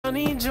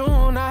sunny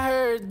June, I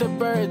heard the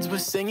birds were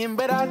singing,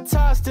 but I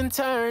tossed and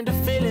turned, a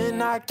feeling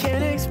I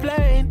can't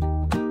explain.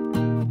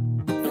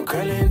 No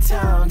girl in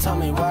town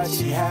told me why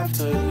she have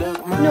to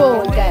look my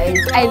No, guys,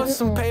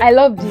 I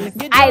love this.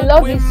 I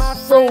love it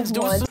so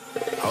much.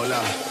 Hold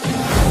on.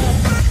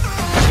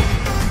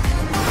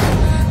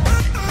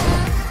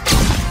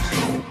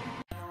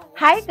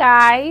 Hi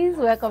guys,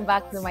 welcome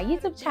back to my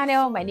YouTube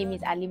channel. My name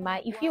is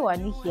Alima. If you are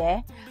new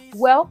here,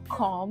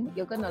 welcome.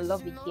 You're gonna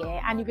love it here.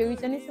 And if you're a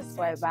returning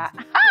subscriber,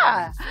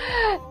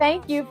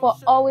 thank you for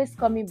always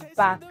coming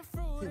back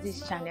to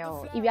this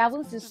channel. If you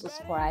haven't still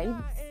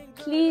subscribed,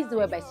 please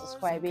do it by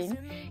subscribing.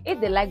 Hit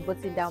the like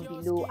button down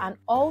below and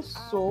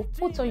also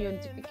put on your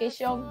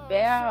notification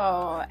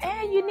bell.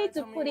 And you need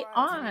to put it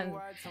on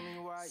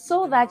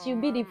so that you'll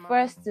be the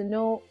first to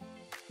know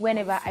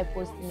whenever I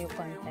post new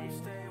content.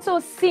 So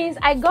since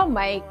I got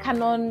my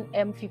Canon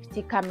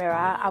M50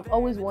 camera, I've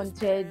always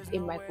wanted a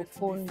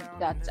microphone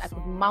that I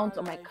could mount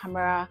on my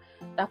camera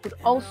that could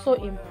also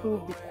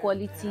improve the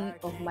quality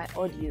of my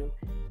audio.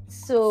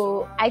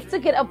 So I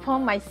took it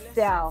upon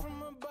myself,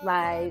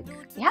 like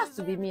it has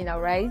to be me now,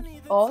 right?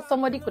 Or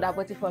somebody could have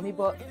bought it for me,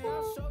 but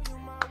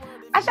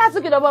I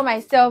took it upon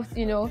myself,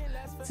 you know,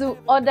 to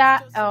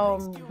order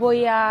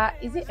Boya,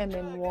 is it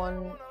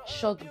MM1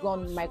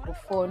 shotgun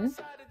microphone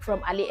from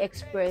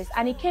AliExpress,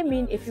 and it came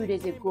in a few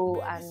days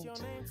ago and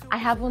I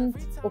haven't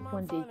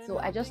opened it, so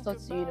I just thought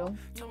to, you know,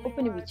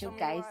 open it with you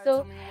guys.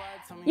 So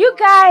you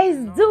guys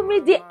do me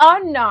the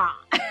honor.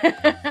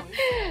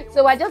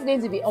 So we're just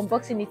going to be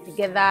unboxing it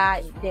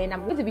together, then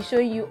I'm going to be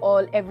showing you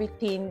all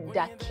everything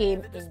that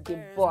came in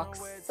the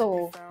box.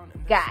 So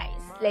guys,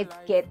 let's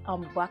get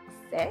unboxing.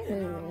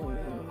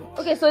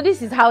 Okay, so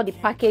this is how the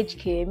package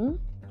came.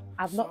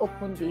 I've not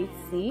opened it.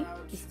 See,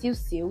 it's still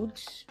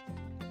sealed.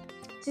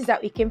 This is how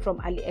it came from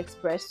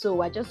AliExpress. So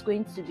we're just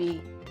going to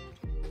be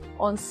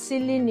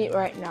unsealing it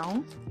right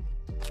now.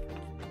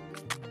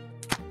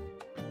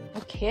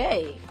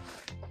 Okay,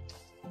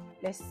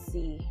 let's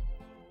see.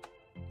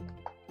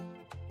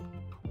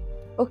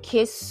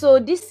 Okay, so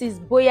this is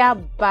Boya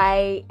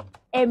by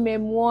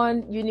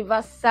MM1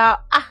 Universal.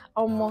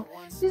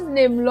 This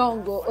name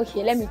long.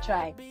 Okay, let me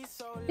try.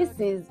 This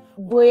is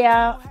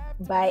Boya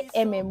by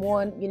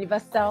MM1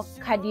 Universal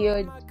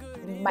Cardioid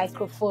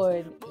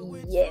microphone.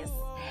 Yes.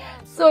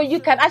 So you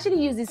can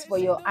actually use this for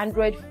your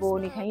Android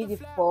phone. You can use it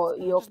for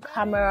your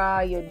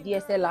camera, your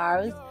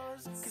DSLRs.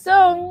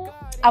 So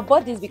I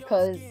bought this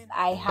because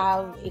I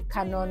have a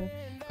Canon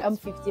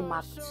M50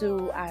 Mark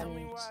II,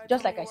 and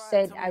just like I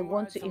said, I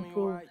want to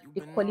improve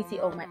the quality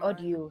of my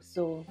audio.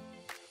 So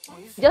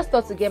just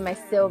thought to get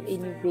myself a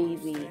new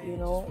baby, you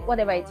know,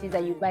 whatever it is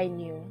that you buy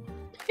new,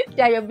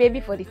 they are your baby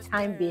for the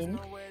time being.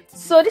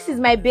 So this is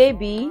my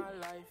baby.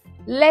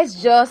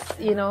 Let's just,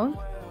 you know,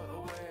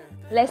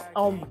 let's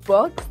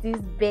unbox this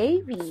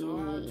baby.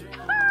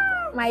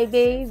 My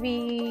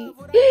baby.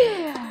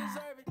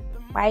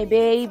 My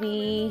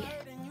baby.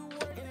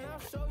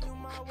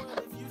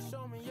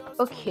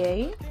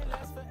 Okay.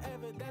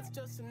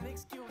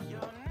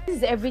 This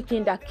is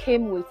everything that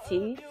came with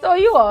it. So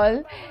you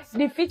all,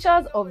 the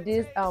features of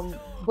this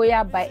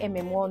Boya by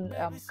MM1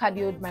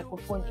 cardioid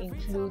microphone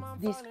include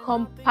this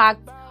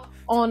compact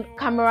on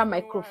camera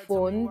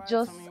microphone,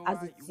 just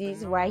as it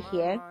is right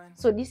here.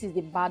 So this is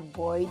the bad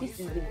boy, this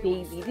is the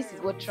baby, this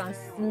is what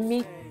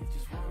transmits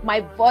my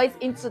voice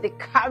into the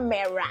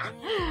camera,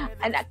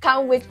 and I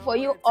can't wait for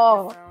you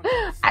all.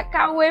 I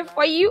can't wait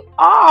for you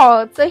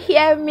all to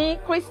hear me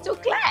crystal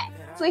clear,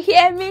 to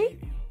hear me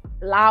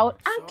loud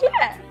and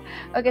clear.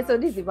 Okay, so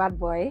this is the bad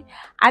boy,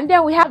 and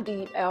then we have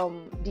the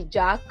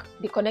jack,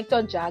 the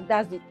connector jack.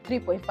 That's the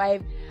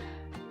 3.5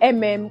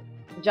 mm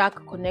jack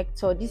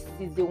connector. This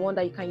is the one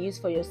that you can use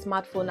for your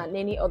smartphone and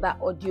any other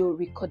audio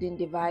recording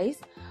device,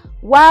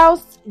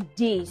 whilst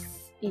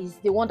this is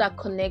the one that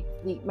connects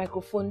the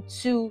microphone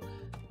to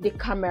the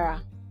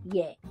camera.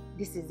 Yeah,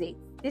 this is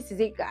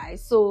it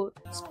guys. So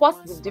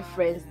spot the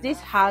difference. This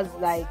has,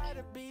 like,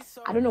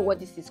 I don't know what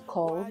this is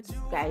called,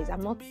 guys.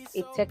 I'm not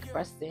a tech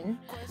person,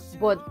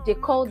 but they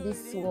call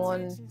this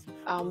one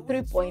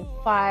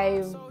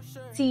 3.5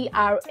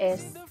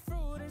 TRS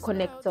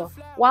connector,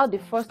 while the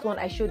first one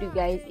I showed you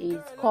guys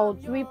is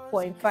called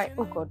 3.5.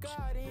 oh god.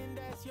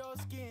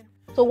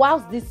 So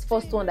whilst this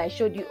first one that I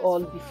showed you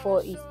all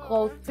before is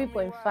called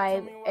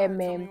 3.5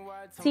 mm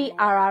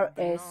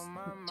TRS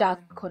jack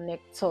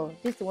connector.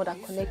 This is the one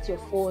that connects your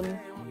phone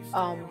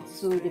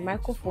to the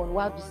microphone,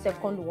 while the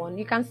second one,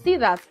 you can see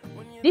that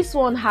this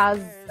one has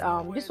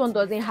this one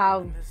doesn't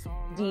have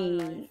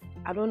the,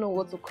 I don't know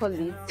what to call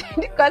it,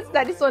 because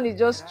that this one is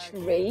just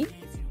straight,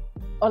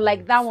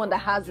 unlike that one that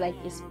has like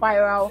a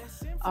spiral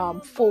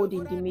fold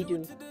in the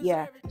middle.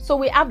 Yeah, so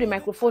we have the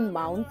microphone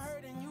mount,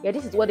 Yeah,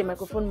 this is what the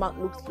microphone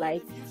mount looks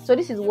like. So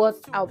this is what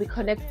I'll be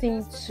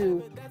connecting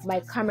to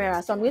my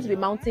camera. So I'm going to be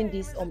mounting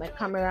this on my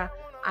camera,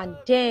 and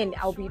then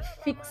I'll be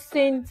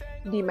fixing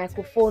the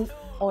microphone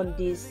on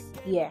this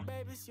here.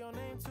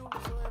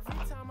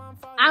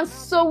 And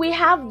so we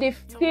have the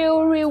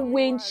Fury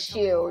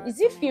windshield. Is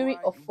it Fury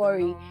or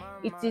Fury?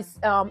 It is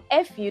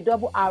Fury.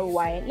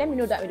 Let me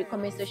know that in the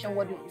comment section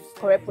what the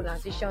correct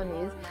pronunciation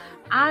is.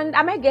 And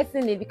am I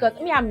guessing it? Because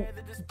me, I'm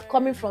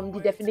coming from the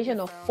definition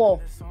of 4.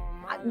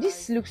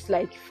 This looks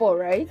like 4,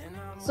 right?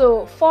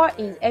 So 4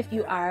 is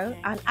FUR,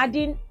 and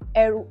adding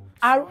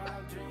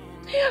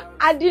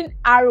adding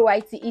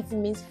RYT, it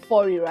means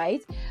Fury,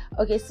 right?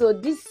 Okay, so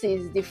this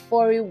is the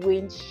Fury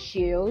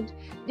windshield.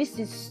 This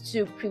is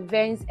to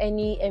prevent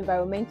any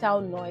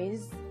environmental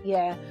noise,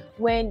 yeah,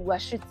 when we're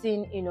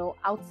shooting, you know,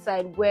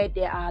 outside where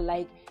there are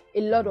like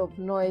a lot of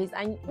noise.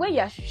 And when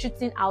you're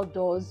shooting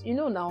outdoors, you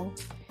know, now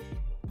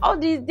all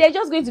these, they're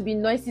just going to be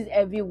noises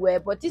everywhere,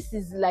 but this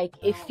is like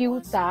a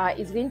filter.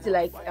 It's going to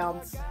like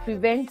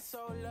prevent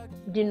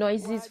the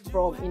noises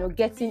from, you know,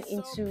 getting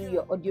into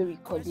your audio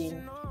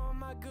recording.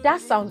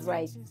 That sounds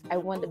right. I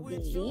want to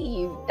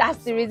believe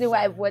that's the reason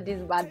why I bought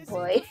this bad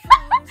boy.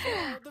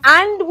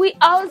 And we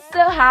also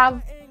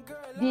have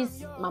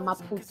this mama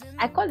put.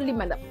 I call it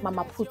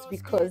mama put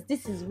because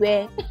this is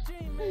where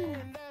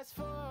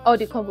all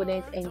the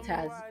components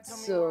enters.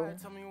 So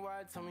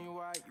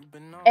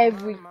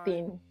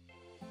everything.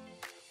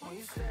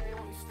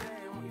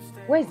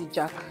 Where is the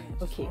jack?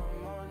 Okay.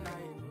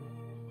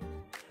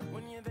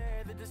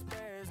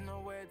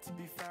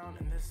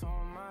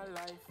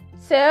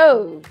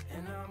 So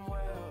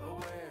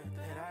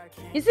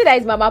you see that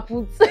is mama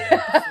put.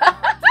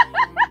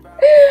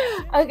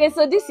 Okay,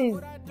 so this is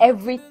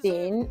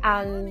everything,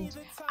 and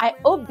I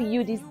hope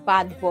you this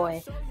bad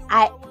boy.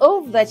 I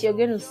hope that you're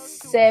going to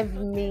serve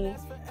me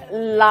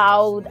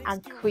loud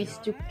and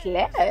crystal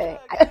clear.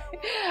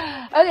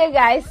 Okay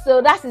guys,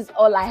 so that is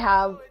all I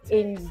have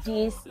in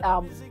this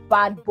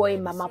bad boy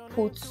mama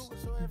put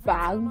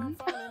bag.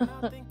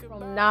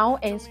 From now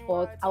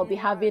henceforth, I'll be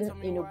having,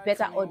 you know,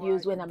 better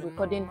audios when I'm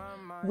recording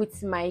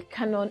with my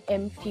Canon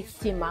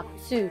M50 Mark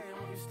II.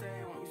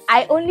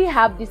 I only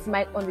have this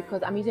mic on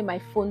because I'm using my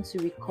phone to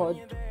record.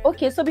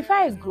 Okay, so before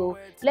I go,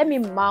 let me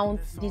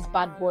mount this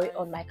bad boy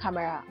on my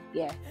camera,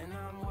 yeah,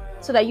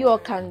 so that you all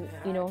can,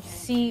 you know,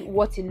 see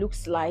what it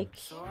looks like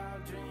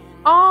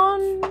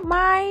on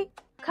my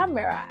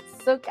camera.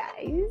 So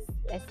guys,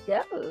 let's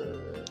go.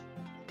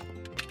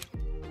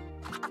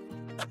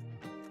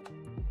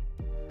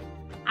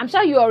 I'm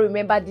sure you all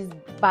remember this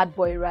bad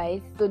boy,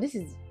 right? So this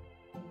is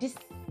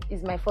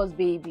my first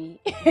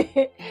baby.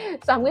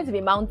 So I'm going to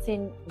be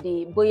mounting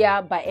the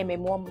Boya by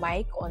MM1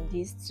 mic on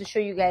this to show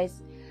you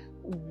guys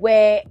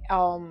where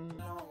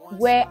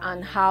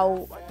and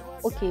how.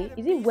 Okay,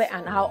 is it where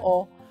and how,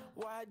 or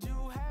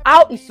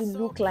how it should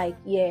look like,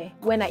 yeah,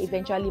 when I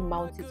eventually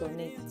mount it on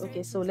it.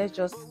 Okay, so let's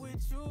just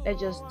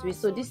do it.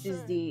 So this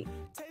is the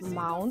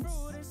mount.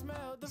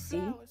 You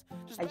see,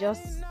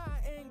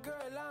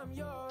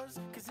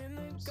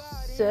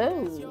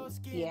 so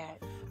yeah,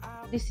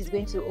 this is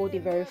going to hold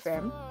it very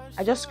firm.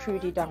 I just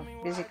screwed it down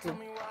basically.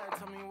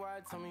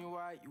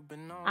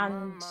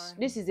 And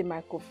this is the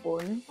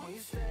microphone.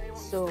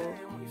 So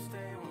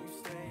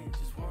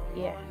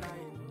yeah,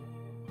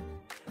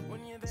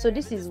 so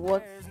this is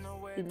what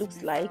it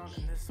looks like.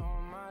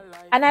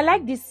 And I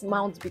like this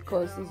mount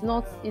because it's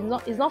not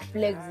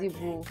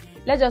flexible.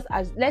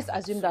 Let's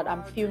assume that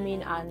I'm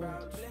filming and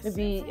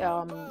maybe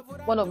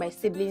one of my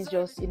siblings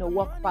just, you know,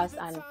 walk past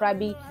and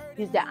probably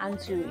use their hand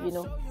to, you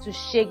know, to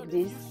shake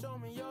this.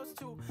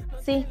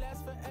 See,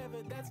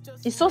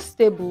 it's so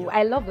stable.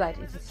 I love that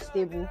it is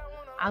stable.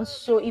 And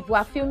so if we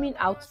are filming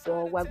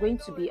outdoor, we're going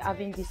to be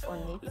having this on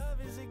it.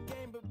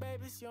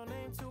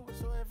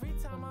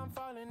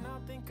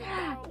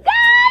 Guys,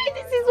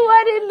 this is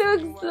what it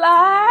looks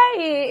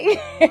like.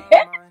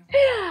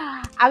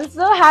 I'm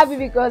so happy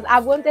because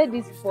I've wanted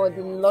this for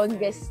the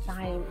longest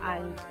time,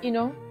 and you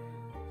know,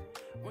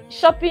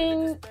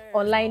 shopping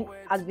online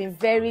has been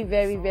very,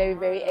 very, very,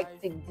 very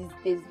hectic these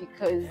days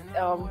because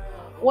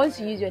once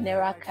you use your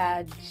Naira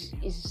card,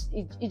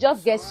 it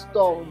just gets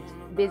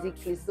stalled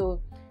basically.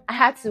 So I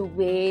had to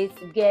wait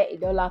to get a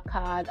dollar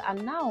card,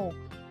 and now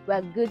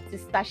we're good to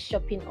start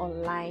shopping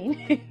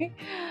online.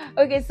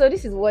 Okay, so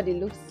this is what it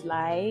looks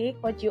like.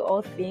 What do you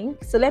all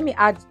think? So let me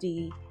add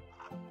the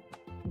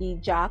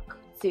jack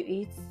to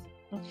it.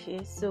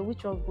 Okay, so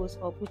which one goes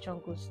up, which one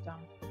goes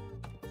down?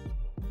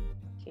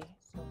 Okay,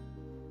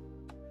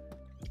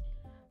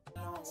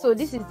 so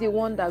this is the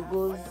one that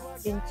goes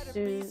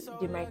into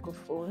the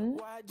microphone,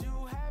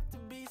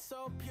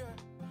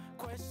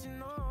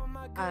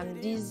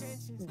 and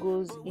this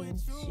goes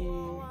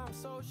into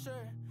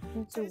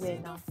where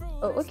now?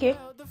 Oh, okay.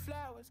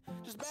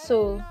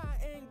 So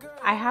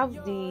I have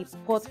the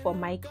port for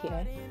mic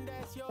here,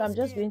 so I'm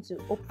just going to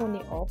open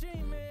it up.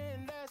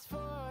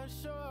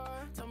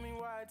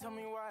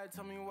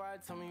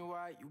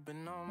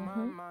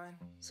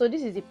 So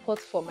this is the port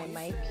for my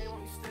mic.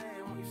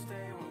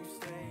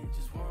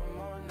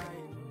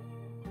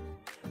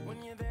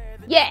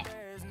 Yeah.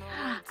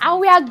 And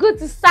we are good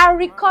to start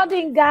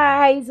recording,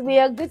 guys. We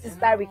are good to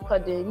start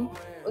recording.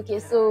 Okay,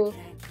 so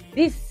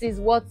this is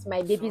what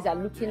my babies are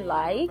looking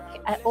like.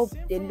 I hope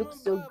they look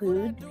so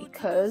good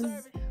because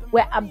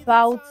we're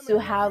about to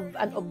have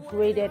an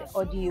upgraded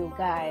audio,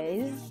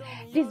 guys.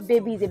 This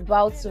baby is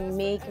about to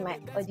make my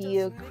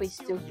audio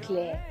crystal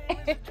clear.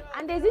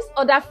 And there's this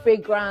other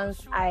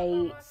fragrance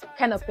I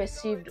kind of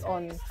perceived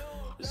on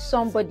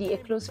somebody, a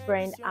close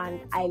friend, and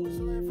I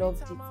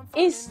loved it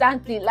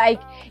instantly.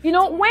 Like,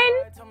 when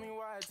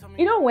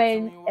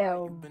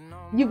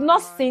you've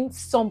not seen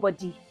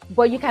somebody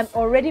but you can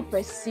already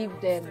perceive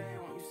them.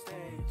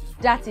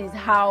 That is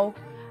how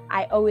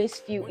I always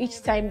feel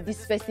each time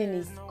this person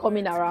is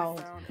coming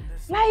around.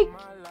 Like,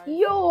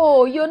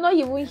 you're not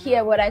even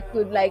here, but I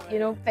could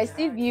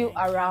perceive you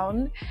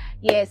around.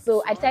 Yeah,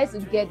 so I try to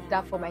get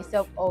that for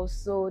myself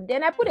also.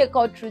 Then I put a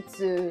call through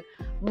to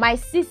my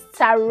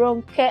sister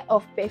Ronke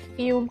of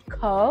Perfume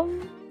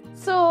Curve.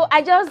 So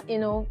I just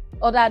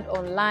ordered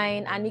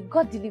online and it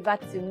got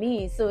delivered to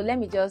me. So let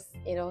me just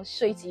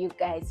show it to you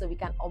guys so we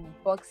can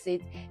unbox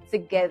it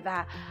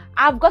together.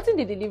 I've gotten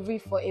the delivery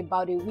for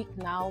about a week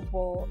now,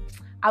 but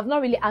I've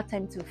not really had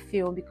time to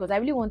film because I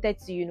really wanted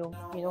to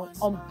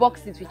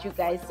unbox it with you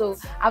guys. So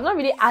I've not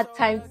really had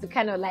time to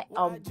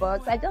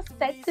unbox. I just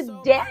said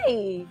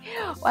today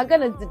we're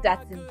gonna do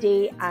that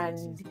today,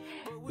 and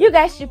you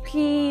guys should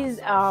please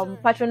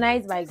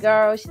patronize my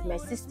girl. She's my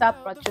sister.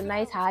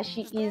 Patronize her.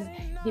 She is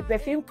the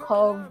Perfume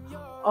Curve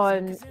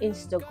on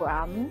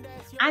Instagram.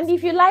 And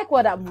if you like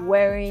what I'm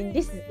wearing,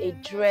 this is a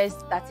dress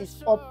that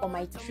is up on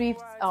my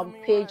thrift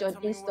page on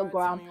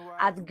Instagram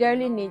at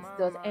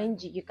girlyknits.ng.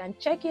 You can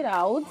check it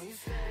out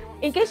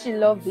in case you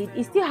love it.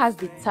 It still has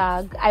the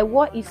tag. I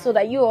wore it so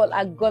that you all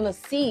are gonna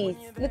see it.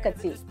 Look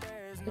at it.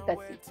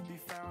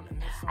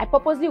 I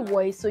purposely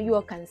wore it so you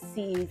all can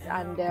see it,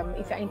 and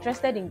if you're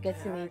interested in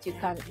getting it, you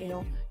can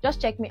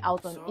just check me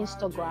out on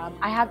Instagram.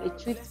 I have a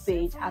thrift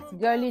page at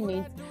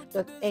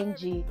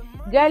girlyknit.ng.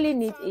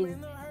 Girlyknit is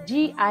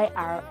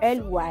GIRLYNEED.ng.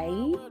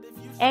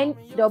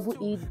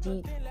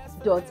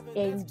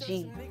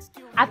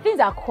 And things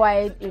are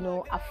quite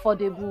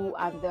affordable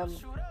and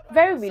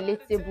very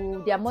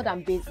relatable. They are more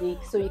than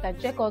basic, so you can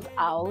check us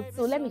out.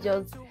 So let me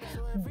just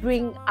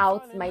bring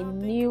out my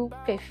new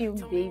perfume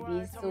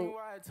baby so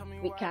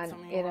we can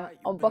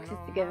unbox it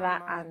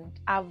together and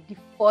have the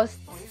first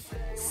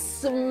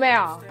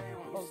smell.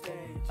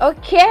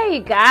 Okay,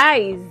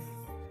 guys,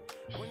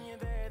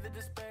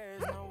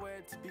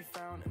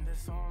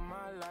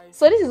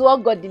 so this is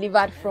what got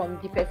delivered from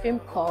the Perfume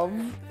Curve.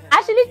 I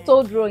actually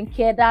told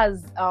Ronke,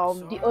 that's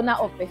the owner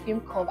of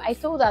Perfume Curve, I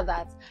told her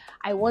that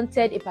I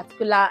wanted a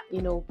particular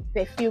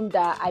perfume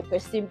that I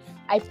perceived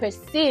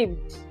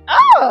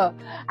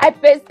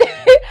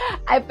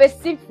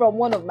from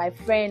one of my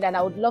friends, and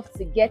I would love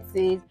to get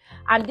it.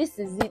 And this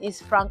is it.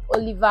 It's Frank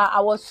Oliver. I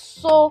was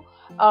so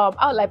how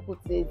will I put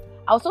it?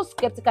 I was so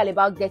skeptical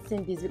about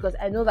getting this because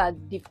I know that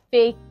the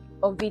fake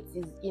of it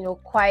is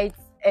quite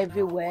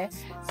everywhere.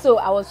 So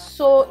I was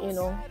so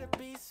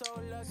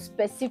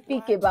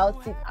specific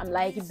about it. I'm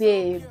like,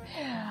 babe,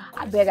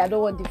 I beg, I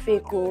don't want the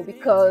fake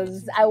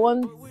because I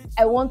want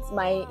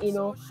my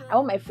I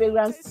want my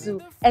fragrance to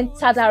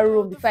enter that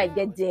room before I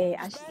get there.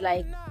 And she's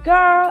like,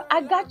 girl,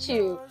 I got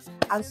you.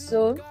 And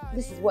so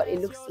this is what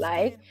it looks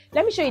like.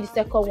 Let me show you the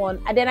second one.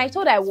 And then I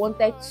told her I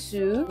wanted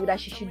that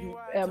she should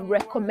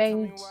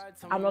recommend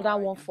another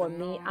one for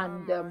me,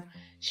 and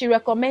she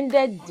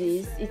recommended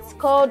this. It's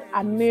called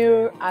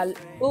Amir Al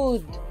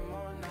Oud.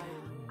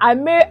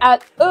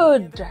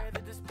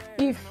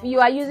 If you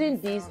are using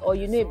this or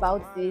you know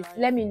about this,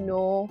 let me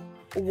know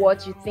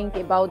what you think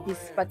about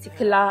this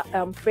particular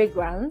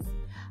fragrance.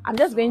 I'm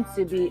just going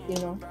to be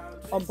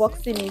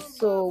unboxing it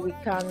so we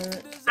can.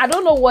 I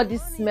don't know what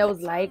this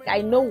smells like.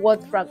 I know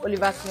what Frank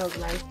Oliver smells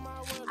like.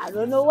 I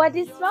don't know what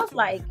this smells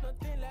like.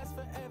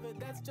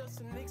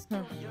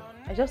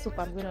 I just hope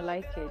I'm gonna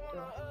like it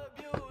though.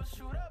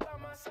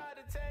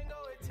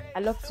 I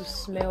love to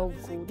smell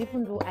good,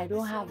 even though I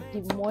don't have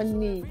the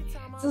money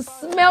to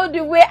smell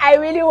the way I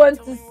really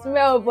want to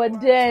smell. But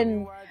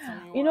then,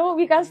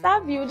 we can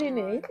start building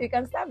it.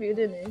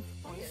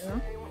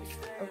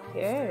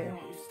 Okay.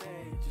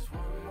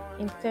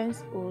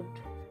 Intense oud.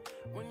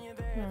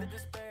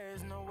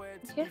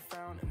 Okay.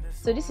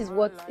 So this is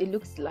what it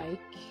looks like.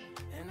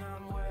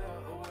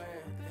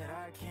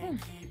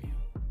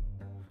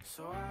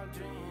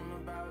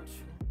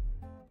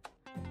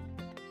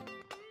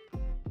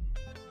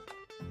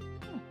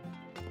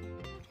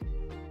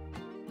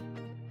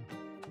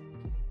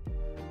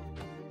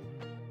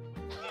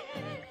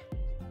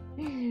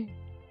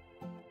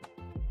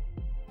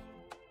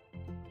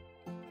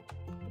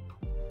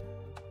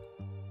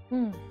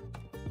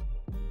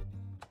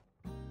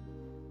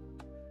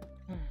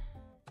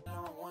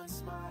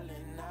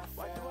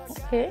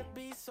 Okay,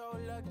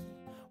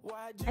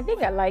 I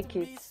think I like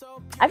it.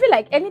 I feel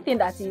like anything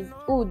that is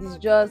oud is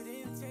just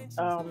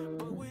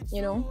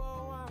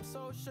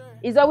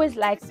It's always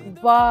like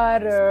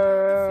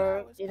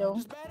butter, you know.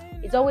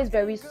 It's always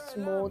very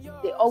smooth.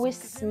 They always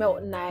smell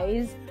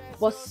nice.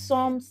 But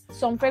some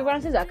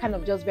fragrances are kind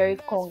of just very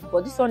conk.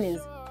 But this one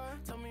is,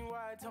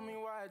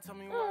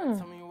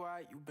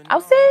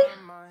 I'll say,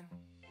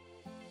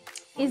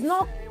 it's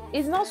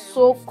not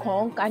so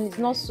conk, and it's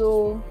not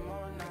so.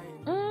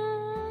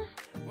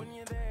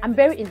 I'm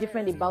very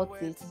indifferent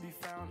about it.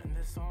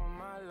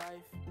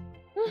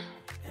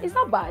 It's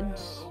not bad.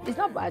 It's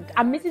not bad.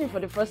 I'm meeting it for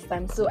the first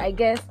time, so I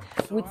guess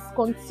with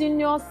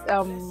continuous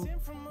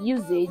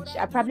usage,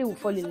 I probably will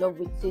fall in love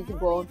with it.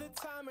 But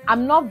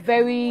I'm not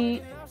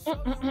very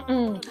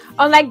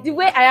unlike the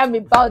way I am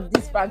about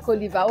this Franco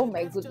liver. Oh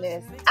my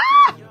goodness.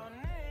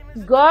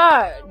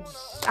 God,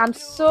 I'm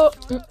so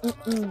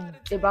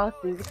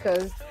about this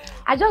because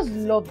I just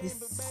love this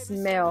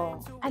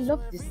smell. I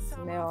love this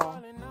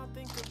smell.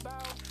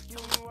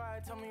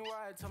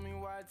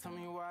 Tell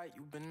me why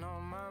you've been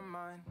on my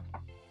mind.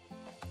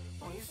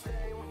 When you stay,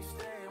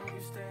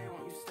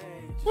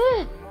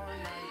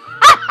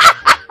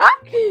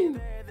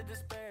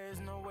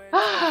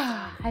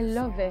 I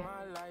love it.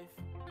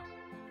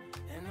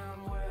 And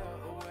I'm well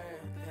aware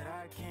that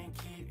I can't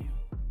keep you,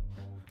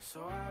 so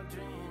I'll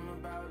dream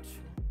about you.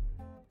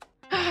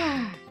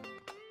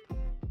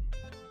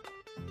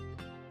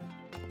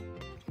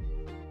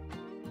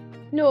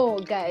 No,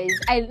 guys,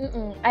 I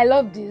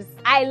love this.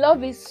 I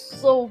love it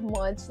so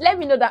much. Let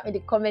me know that in the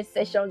comment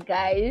section,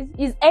 guys.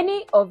 Is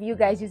any of you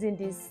guys using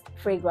this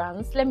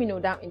fragrance? Let me know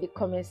down in the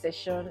comment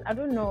section. I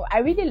don't know. I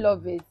really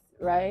love it,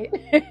 right?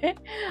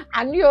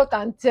 And you all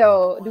can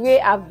tell the way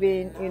I've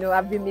been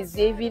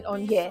misbehaving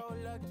on here.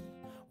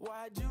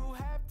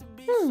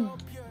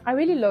 I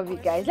really love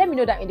it, guys. Let me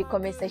know that in the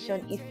comment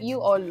section if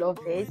you all love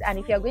it, and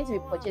if you are going to be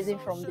purchasing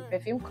from the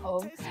perfume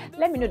com,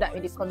 let me know that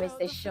in the comment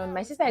section.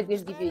 My sister is going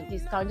to give you a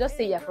discount. Just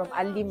say you're from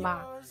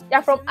Alima.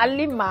 You're from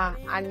Alima,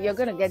 and you're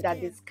gonna get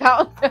that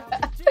discount.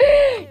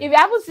 If you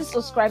haven't still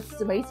subscribed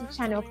to my YouTube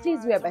channel,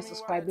 please do it by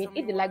subscribing.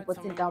 Hit the like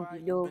button down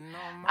below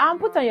and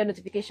put on your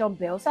notification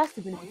bell so as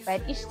to be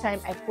notified each time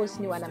I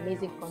post new and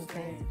amazing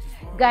content.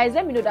 Guys,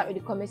 let me know that in the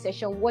comment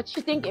section what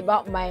you think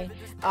about my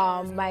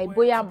my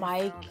Boya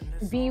Mic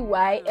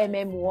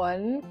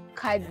BYMM1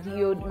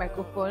 cardioid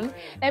microphone.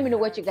 Let me know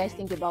what you guys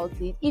think about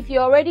it. If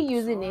you're already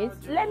using it,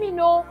 let me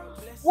know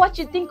what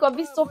you think of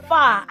it so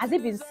far. Has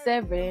it been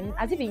serving?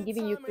 Has it been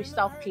giving you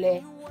crystal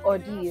clear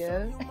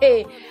audio?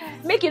 Hey,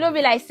 make it not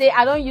be like say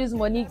I don't use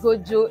money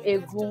gojo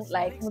egun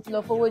like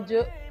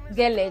mutlofowojo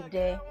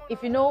gelede.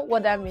 If you know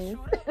what that means,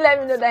 let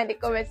me know that in the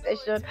comment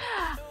section.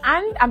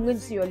 And I'm going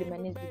to see you all in my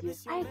next video.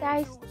 Bye,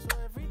 guys.